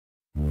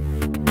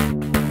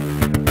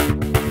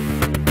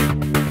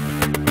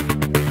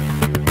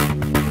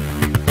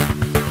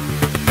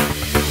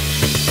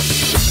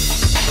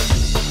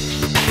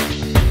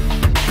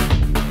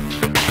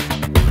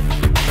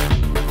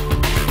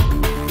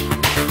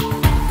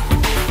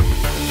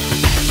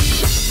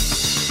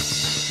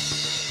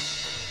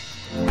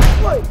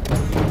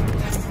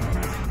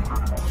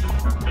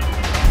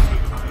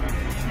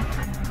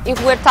If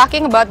we're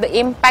talking about the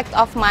impact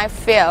of my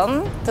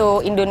film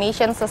to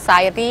Indonesian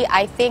society,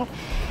 I think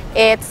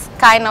it's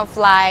kind of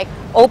like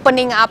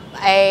opening up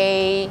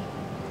a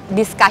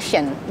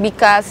discussion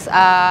because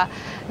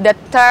the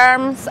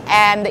terms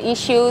and the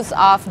issues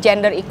of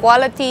gender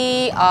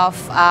equality, of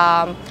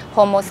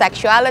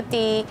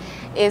homosexuality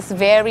is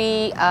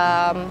very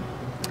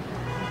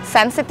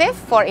sensitive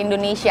for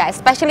Indonesia,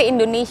 especially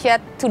Indonesia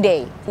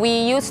today.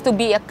 We used to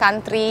be a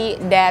country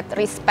that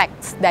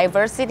respects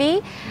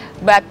diversity,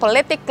 but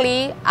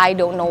politically, I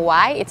don't know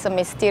why, it's a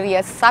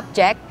mysterious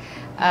subject,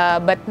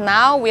 but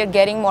now we're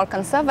getting more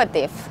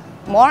conservative,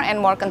 more and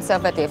more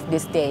conservative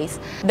these days.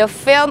 The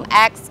film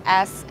acts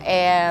as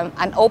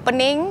an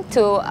opening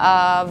to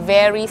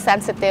very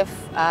sensitive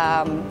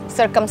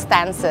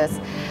circumstances.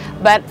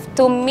 But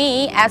to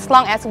me, as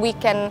long as we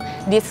can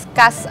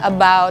discuss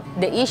about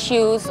the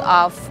issues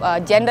of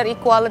gender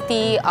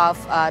equality, of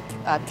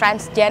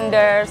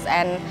transgenders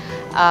and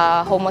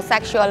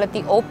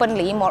homosexuality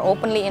openly, more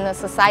openly in a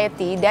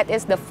society, that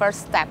is the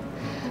first step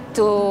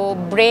to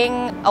bring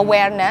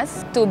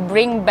awareness, to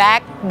bring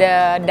back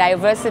the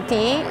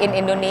diversity in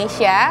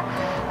Indonesia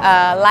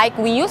like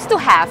we used to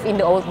have in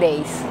the old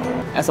days.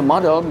 As a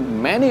model,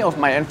 many of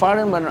my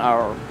environment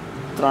are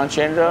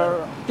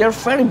transgender. They're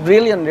very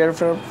brilliant, they're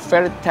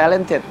very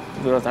talented.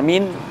 Because, I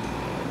mean,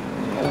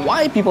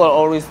 why people are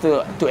always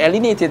to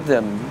alienate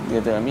them?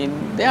 I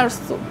mean, they are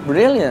so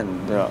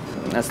brilliant.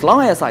 As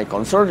long as I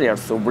consider they are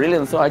so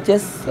brilliant, so I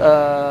just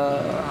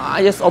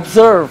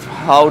observe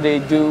how they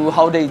do,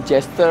 how they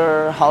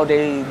gesture,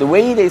 the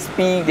way they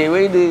speak, the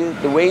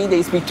way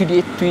they speak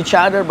to each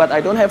other. But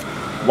I don't have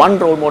one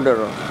role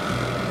model.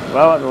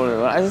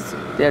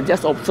 They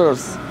just observe.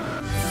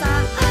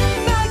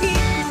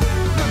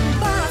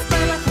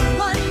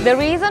 The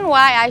reason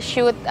why I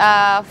shoot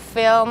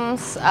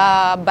films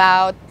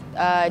about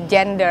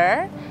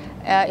gender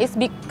is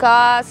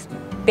because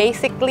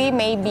basically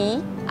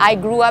maybe I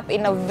grew up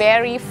in a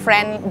very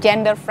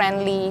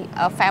gender-friendly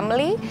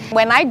family.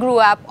 When I grew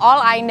up, all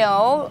I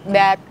know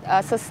that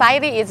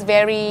society is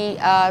very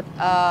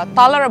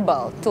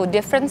tolerable to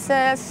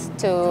differences,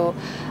 to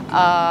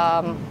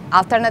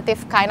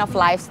alternative kind of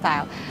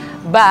lifestyle.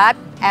 But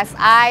as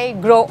I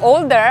grow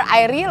older,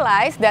 I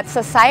realize that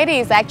society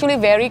is actually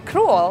very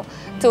cruel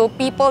to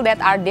people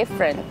that are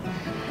different.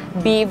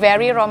 Be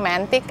very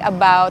romantic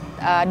about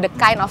the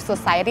kind of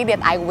society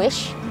that I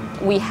wish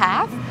we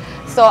have.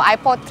 So I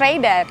portray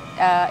that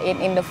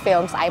in the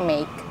films I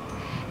make.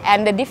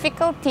 And the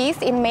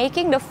difficulties in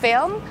making the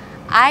film,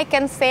 I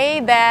can say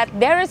that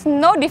there is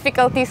no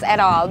difficulties at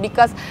all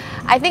because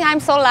I think I'm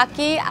so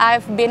lucky.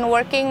 I've been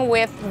working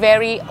with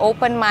very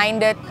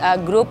open-minded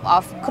group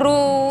of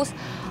crews,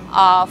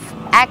 of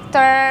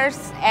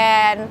actors,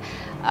 and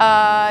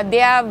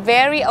they are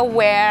very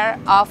aware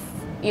of,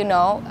 you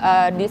know,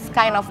 this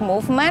kind of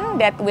movement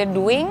that we're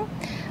doing.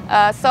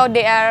 So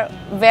they are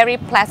very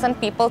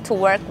pleasant people to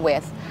work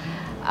with.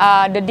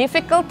 The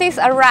difficulties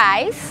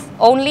arise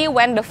only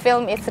when the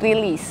film is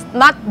released,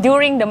 not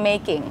during the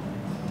making.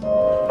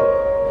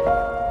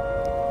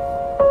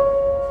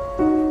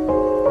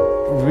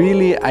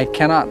 Really, I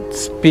cannot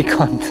speak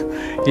on,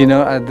 you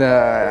know,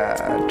 the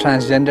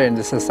transgender in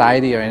the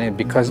society or anything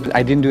because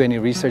I didn't do any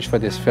research for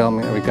this film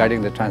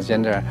regarding the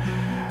transgender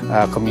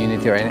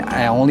community or anything.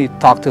 I only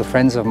talked to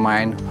friends of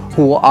mine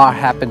who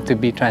happen to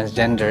be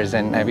transgenders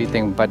and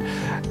everything, but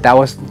that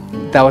was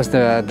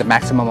the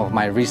maximum of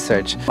my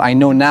research. I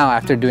know now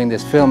after doing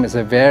this film, it's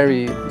a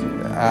very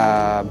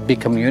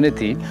big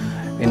community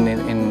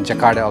in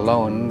Jakarta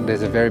alone.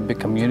 There's a very big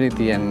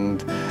community,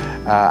 and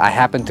I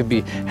happen to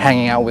be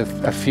hanging out with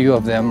a few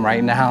of them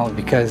right now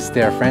because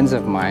they're friends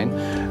of mine.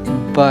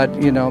 But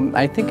you know,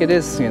 I think it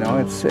is, you know,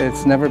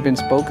 it's never been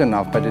spoken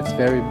of, but it's a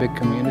very big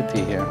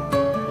community here.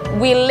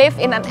 We live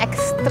in an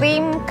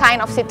extreme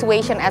kind of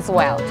situation as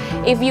well.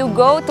 If you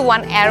go to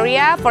one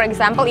area, for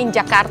example in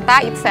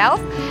Jakarta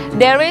itself,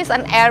 there is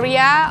an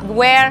area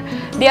where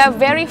they are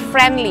very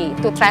friendly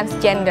to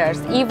transgenders.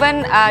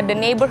 Even the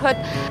neighborhood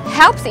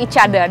helps each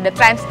other. The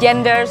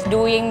transgenders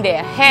doing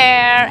their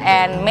hair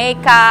and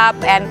makeup,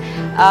 and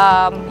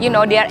you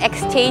know, they are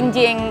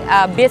exchanging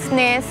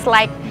business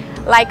like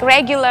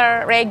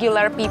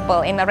regular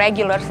people in a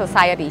regular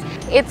society.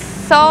 It's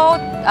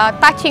so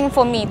touching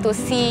for me to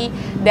see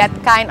that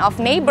kind of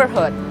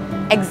neighborhood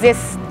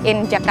exists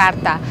in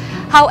Jakarta.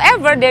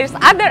 However, there's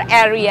other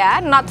area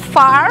not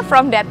far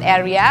from that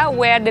area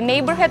where the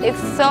neighborhood is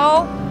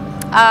so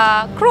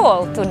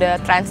cruel to the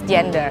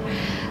transgender.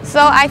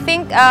 So I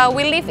think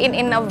we live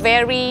in a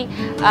very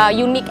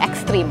unique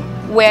extreme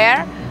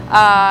where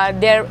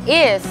there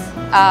is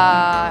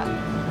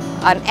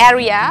an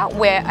area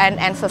where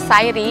and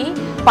society,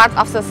 part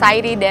of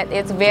society that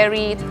is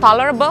very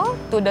tolerable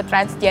to the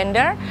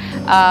transgender.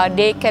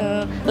 They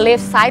can live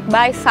side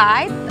by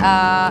side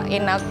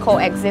in a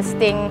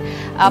coexisting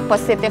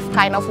positive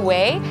kind of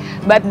way.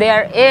 But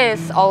there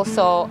is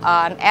also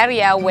an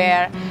area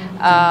where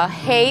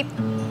hate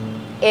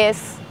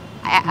is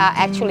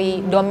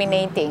actually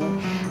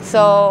dominating.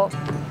 So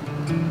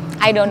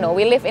I don't know,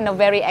 we live in a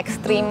very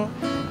extreme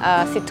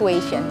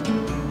situation.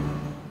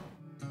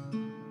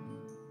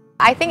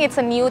 I think it's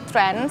a new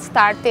trend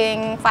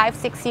starting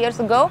 5-6 years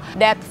ago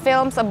that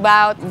films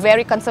about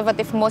very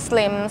conservative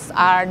Muslims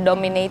are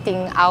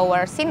dominating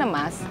our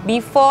cinemas.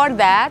 Before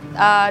that,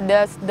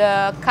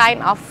 the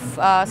kind of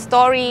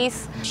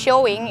stories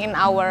showing in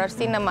our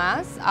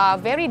cinemas are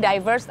very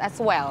diverse as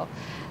well.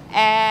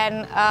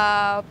 And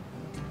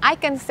I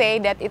can say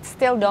that it's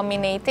still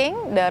dominating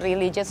the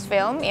religious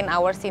film in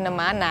our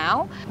cinema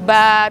now,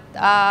 but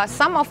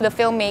some of the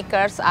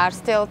filmmakers are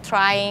still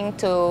trying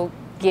to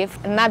give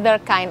another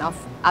kind of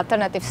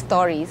alternative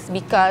stories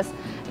because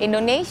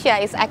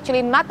Indonesia is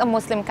actually not a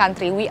Muslim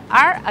country. We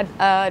are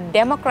a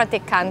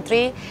democratic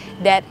country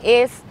that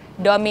is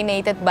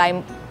dominated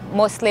by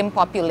Muslim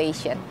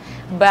population.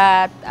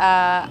 But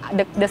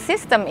the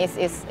system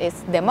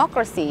is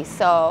democracy.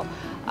 So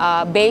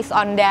based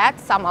on that,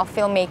 some of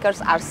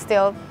filmmakers are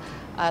still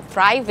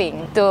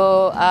thriving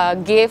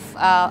to give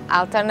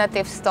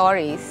alternative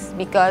stories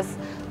because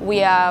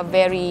we are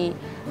very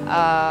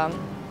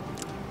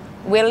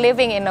we're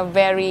living in a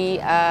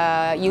very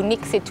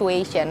unique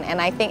situation,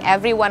 and I think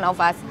every one of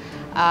us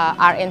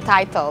are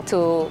entitled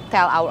to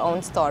tell our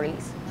own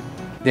stories.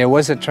 There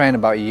was a trend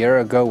about a year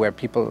ago where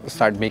people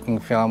started making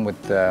film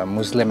with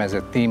Muslim as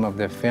a theme of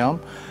the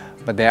film.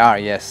 But there are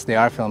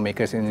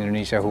filmmakers in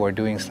Indonesia who are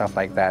doing stuff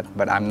like that,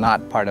 but I'm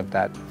not part of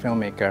that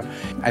filmmaker.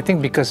 I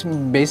think because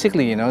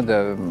basically, you know,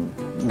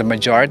 the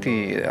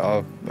majority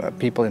of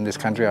people in this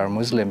country are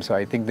Muslim, so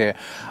I think they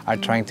are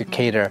trying to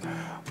cater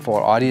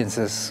for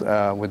audiences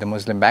with a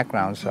Muslim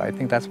background, so I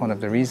think that's one of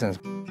the reasons.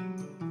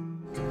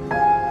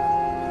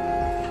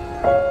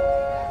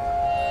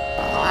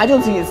 I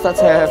don't think it's such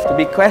a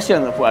big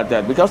question about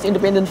that because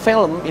independent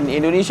film in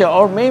Indonesia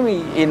or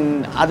maybe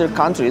in other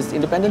countries,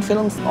 independent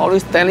films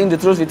always telling the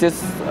truth, which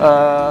is,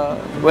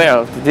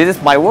 well, this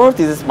is my world,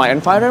 this is my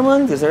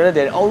environment,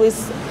 they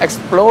always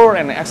explore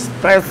and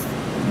express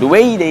the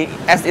way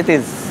as it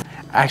is.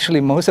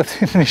 Actually, most of the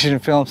Indonesian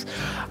films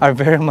are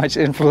very much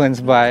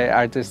influenced by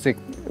artistic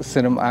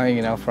cinema,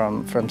 you know,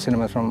 from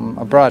cinema from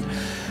abroad.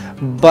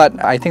 But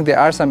I think there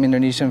are some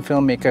Indonesian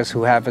filmmakers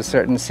who have a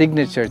certain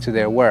signature to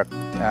their work,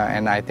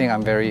 and I think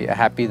I'm very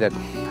happy that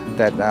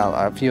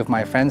a few of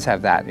my friends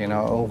have that, you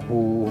know,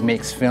 who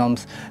makes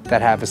films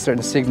that have a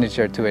certain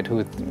signature to it,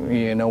 who,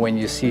 you know, when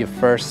you see the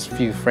first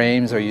few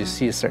frames or you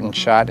see a certain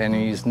shot and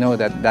you know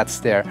that that's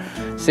their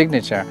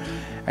signature.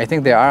 I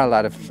think there are a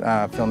lot of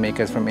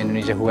filmmakers from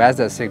Indonesia who has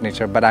that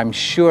signature, but I'm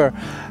sure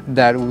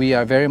that we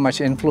are very much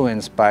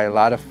influenced by a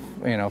lot of,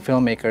 you know,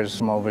 filmmakers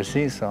from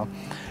overseas.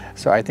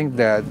 So I think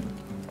the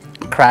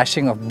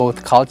crashing of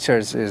both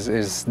cultures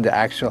is the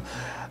actual,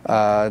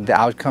 the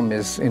outcome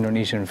is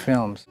Indonesian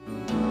films.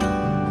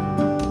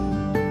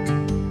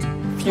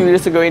 A few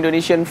years ago,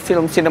 Indonesian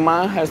film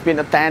cinema has been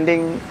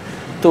attending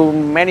to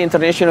many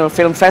international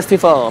film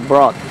festivals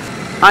abroad.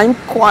 I'm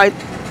quite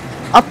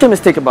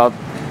optimistic about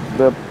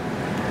the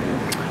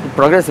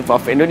progress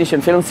of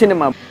Indonesian film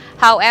cinema.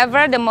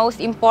 However, the most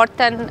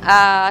important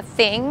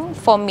thing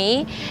for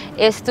me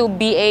is to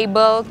be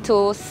able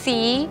to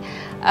see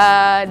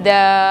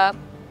the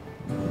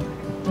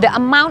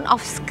amount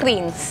of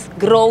screens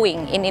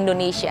growing in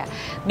Indonesia,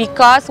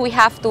 because we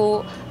have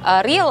to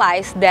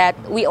realize that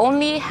we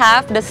only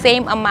have the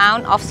same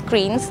amount of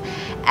screens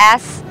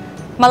as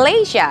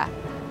Malaysia,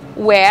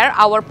 where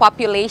our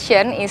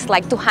population is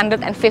like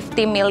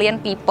 250 million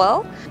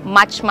people,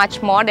 much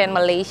more than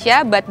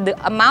Malaysia, but the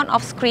amount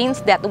of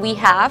screens that we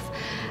have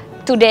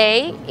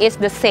today is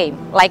the same,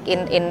 like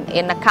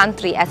in a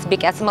country as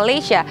big as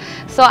Malaysia.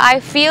 So I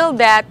feel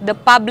that the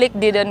public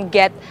didn't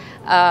get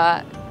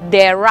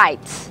their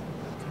rights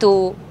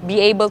to be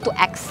able to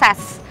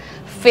access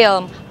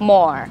film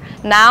more.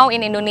 Now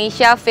in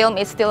Indonesia, film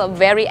is still a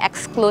very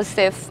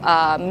exclusive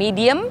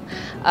medium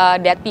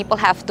that people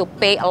have to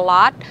pay a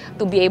lot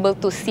to be able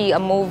to see a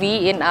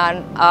movie in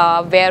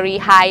a very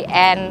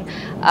high-end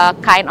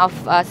kind of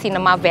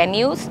cinema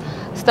venues.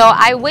 So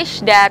I wish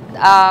that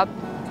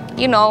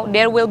you know,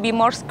 there will be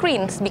more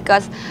screens,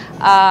 because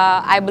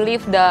I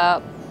believe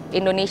the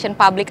Indonesian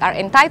public are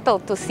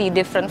entitled to see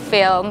different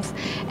films,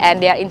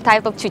 and they are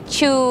entitled to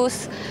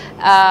choose.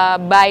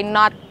 By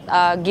not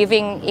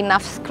giving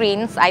enough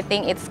screens, I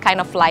think it's kind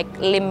of like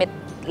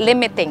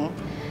limiting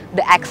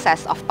the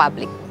access of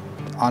public.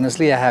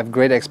 Honestly, I have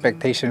great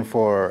expectation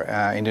for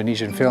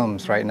Indonesian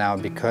films right now,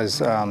 because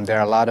there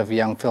are a lot of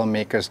young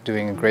filmmakers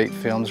doing great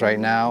films right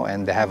now,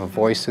 and they have a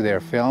voice to their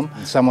film.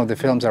 Some of the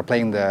films are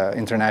playing the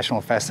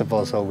international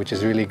festivals, so which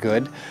is really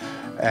good.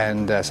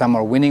 And some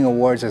are winning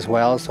awards as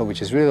well, so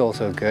which is really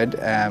also good.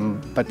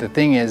 But the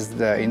thing is,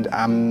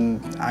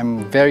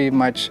 I'm very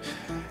much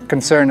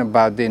concerned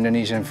about the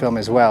Indonesian film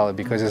as well,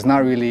 because it's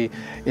not really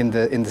in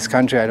this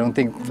country. I don't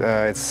think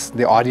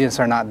the audience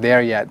are not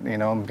there yet, you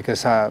know,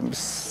 because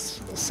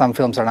some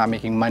films are not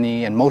making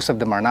money, and most of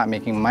them are not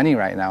making money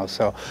right now.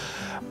 So,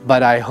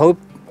 but I hope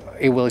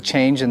it will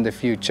change in the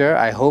future.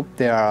 I hope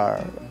there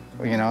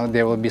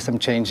will be some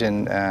change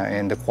in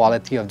the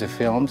quality of the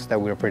films that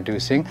we're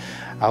producing.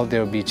 I hope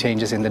there will be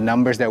changes in the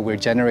numbers that we're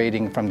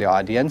generating from the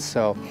audience.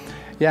 So,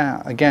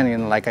 Yeah,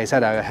 again, like I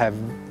said, I have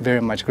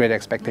very much great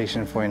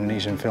expectation for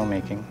Indonesian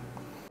filmmaking.